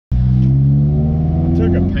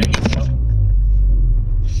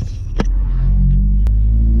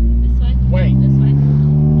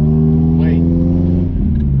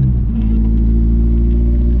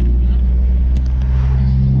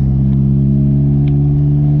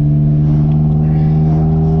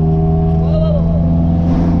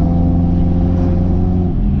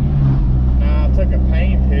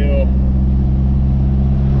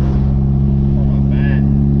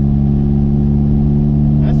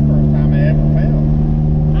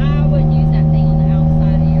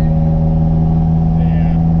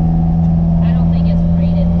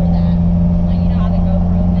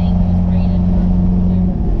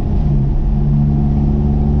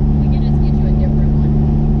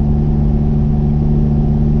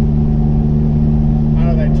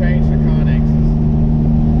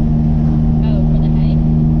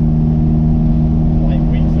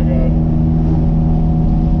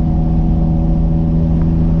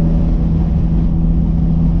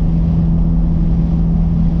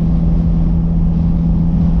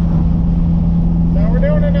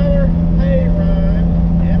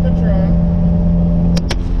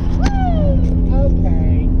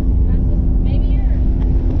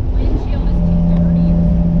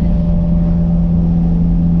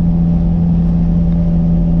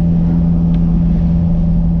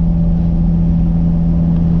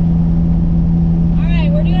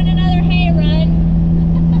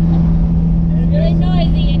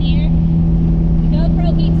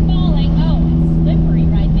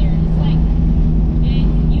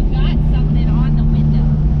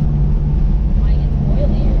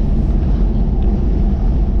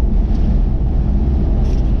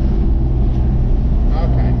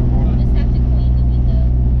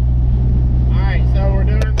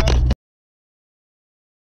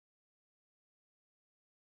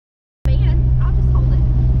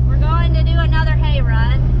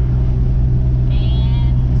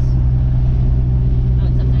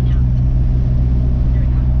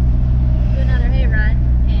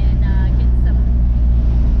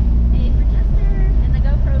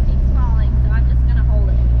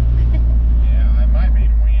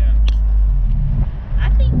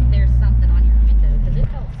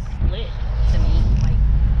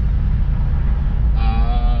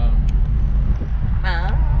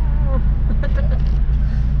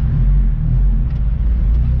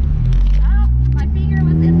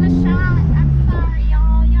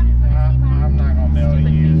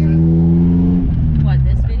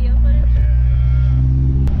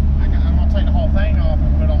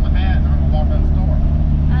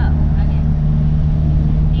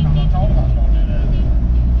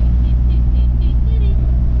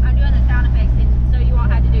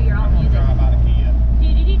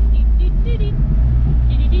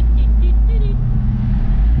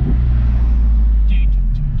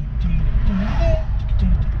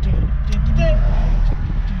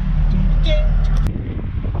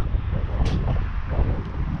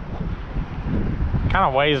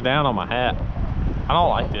of weighs down on my hat. I don't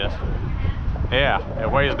like this. Yeah,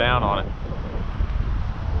 it weighs down on it.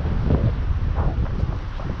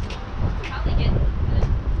 Probably get a good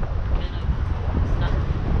bit of stuff.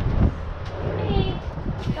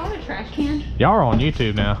 Hey, y'all want a trash can? Y'all are on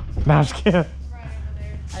YouTube now. No, I'm just kidding.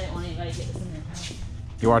 I didn't want anybody to get this in their house.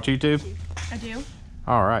 You watch YouTube? I do.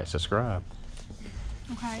 All right, subscribe.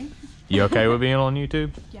 Okay. You okay with being on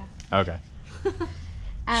YouTube? Yeah. Okay.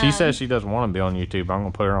 She says she doesn't want to be on YouTube. I'm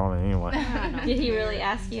gonna put her on it anyway. Did he really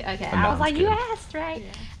ask you? Okay, No, I was I'm like, just you kidding. asked, right?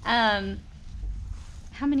 Yeah.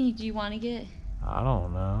 How many do you want to get? I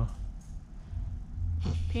don't know.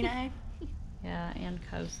 Peanut egg? Yeah, and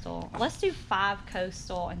coastal. Let's do 5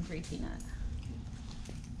 coastal and 3 peanut.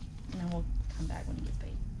 And then we'll come back when he gets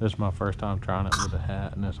paid. This is my first time trying it with a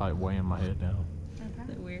hat, and it's like weighing my head down. Is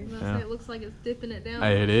it weird? Yeah. It looks like it's dipping it down.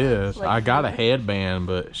 Hey, it is. Like I got a headband,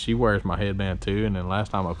 but she wears my headband too. And then last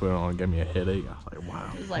time I put it on, it gave me a headache. I was like, wow,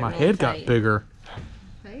 It was, like, my really head tight. got bigger.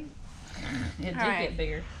 Hey. It did Alright. get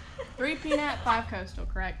bigger. 3 peanut, 5 coastal,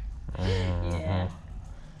 correct? Yeah.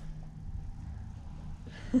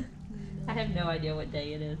 I have no idea what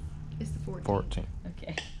day it is. It's the 14th. 14.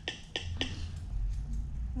 Okay.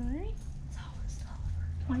 Alright. It's almost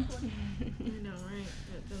over. 2020. I know, right?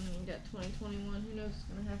 But then you got 2021. Who knows what's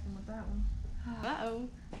gonna happen with that one? Uh-oh.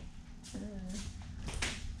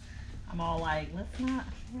 I'm all like, let's not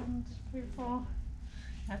people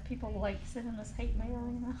have people like sending us hate mail,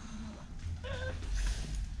 you know.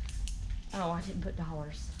 Oh, I didn't put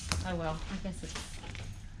dollars. Oh well, I guess it's.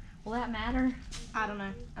 Will that matter? I don't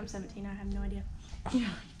know. I'm 17. I have no idea. Yeah.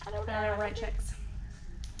 I don't I don't write checks.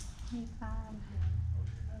 $25.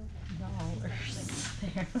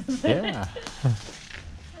 Yeah.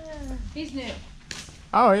 He's new.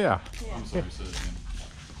 Oh yeah. I'm sorry, say it again.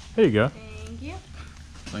 Here you go. Thank you.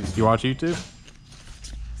 Thanks. You watch YouTube?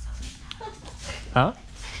 Huh?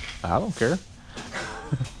 I don't care.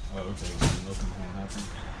 Oh, okay. So nothing's gonna happen.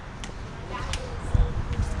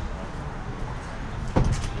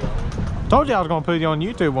 Told you I was gonna put you on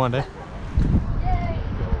YouTube one day.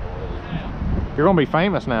 You're gonna be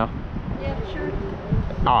famous now. Yeah, sure.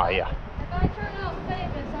 Oh yeah. If I turn out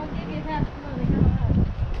famous, I'll give you half the money. How about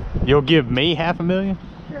that? You'll give me $500,000?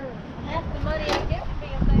 Sure. Half the money I get from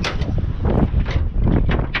being famous.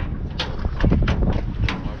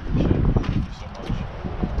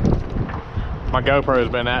 My GoPro's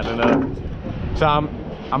been acting up, so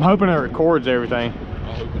I'm hoping it records everything.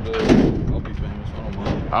 I hope it does. I'll be famous. I don't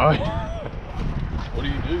mind. Oh. What do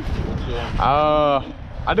you do? What's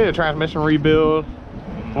I did a transmission rebuild.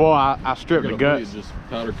 Well, I stripped the guts. Just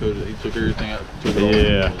powder coated. He took everything out. Took it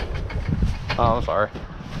Yeah. off. Oh, I'm sorry.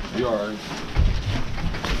 You alright?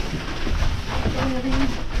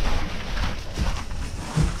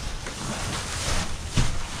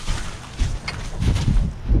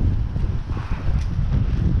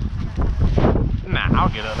 Nah, I'll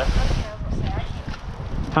get up there.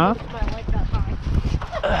 Huh?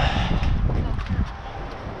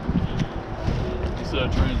 You said a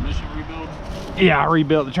transmission rebuild? Yeah, I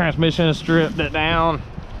rebuilt the transmission, stripped it down.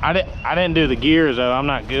 I didn't do the gears though. I'm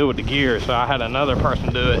not good with the gears, so I had another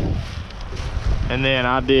person do it. And then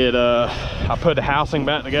I did I put the housing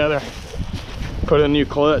back together, put a new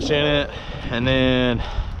clutch in it, and then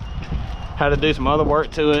had to do some other work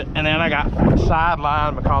to it. And then I got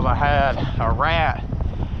sidelined because I had a rat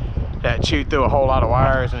that chewed through a whole lot of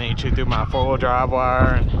wires, and then he chewed through my 4-wheel drive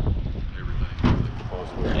wire. And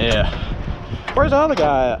Everything. yeah. Where's the other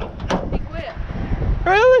guy at? He quit.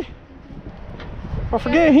 Really? Well,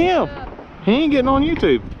 forget him. He ain't getting on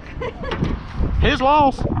YouTube. His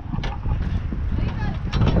loss.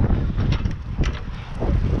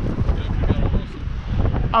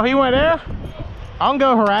 Oh, he went there? I'm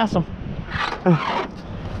gonna go harass him.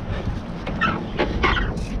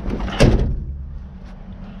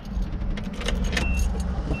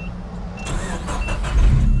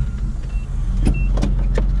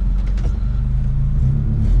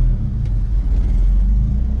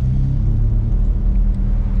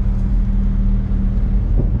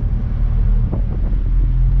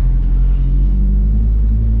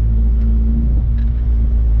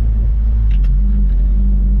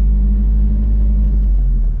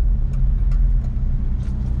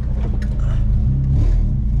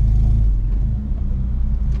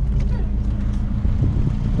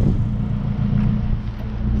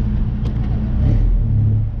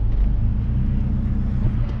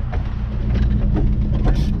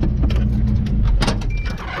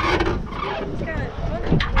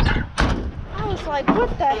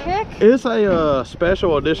 What the heck? It's a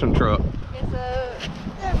special edition truck. It's a.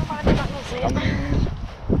 Never mind, I'm not gonna say it.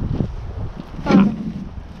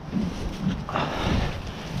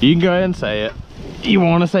 You can go ahead and say it. You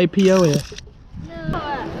want to say POS?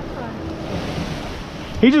 No.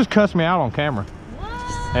 He just cussed me out on camera.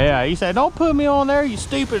 What? Yeah, he said, don't put me on there, you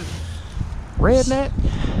stupid redneck.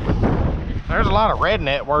 There's a lot of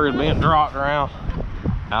redneck words being dropped around.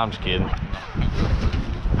 No, I'm just kidding.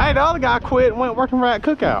 Hey, the other guy quit and went working for that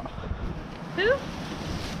cookout. Who?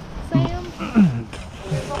 Sam?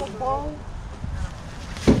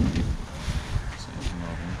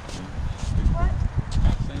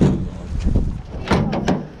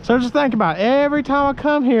 So just think about it. Every time I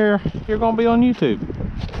come here, you're gonna be on YouTube.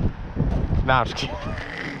 Nah, I'm just kidding.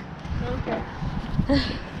 Okay.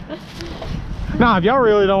 Nah, if y'all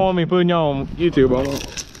really don't want me putting y'all on YouTube, I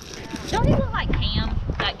won't. Don't he look like Cam?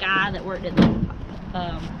 That guy that worked at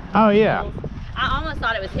the, Oh yeah. I almost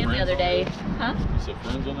thought it was him the other day. Huh? You said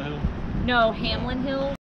Friends on the Hill? No, Hamlin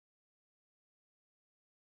Hill.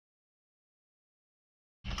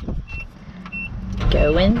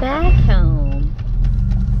 Going back home.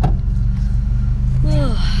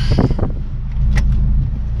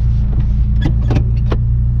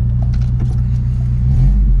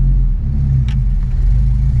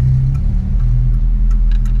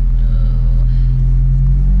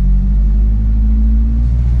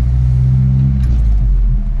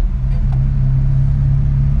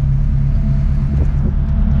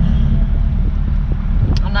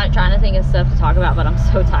 I'm not trying to think of stuff to talk about, but I'm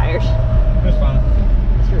so tired. That's fine.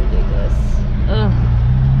 It's ridiculous. Ugh.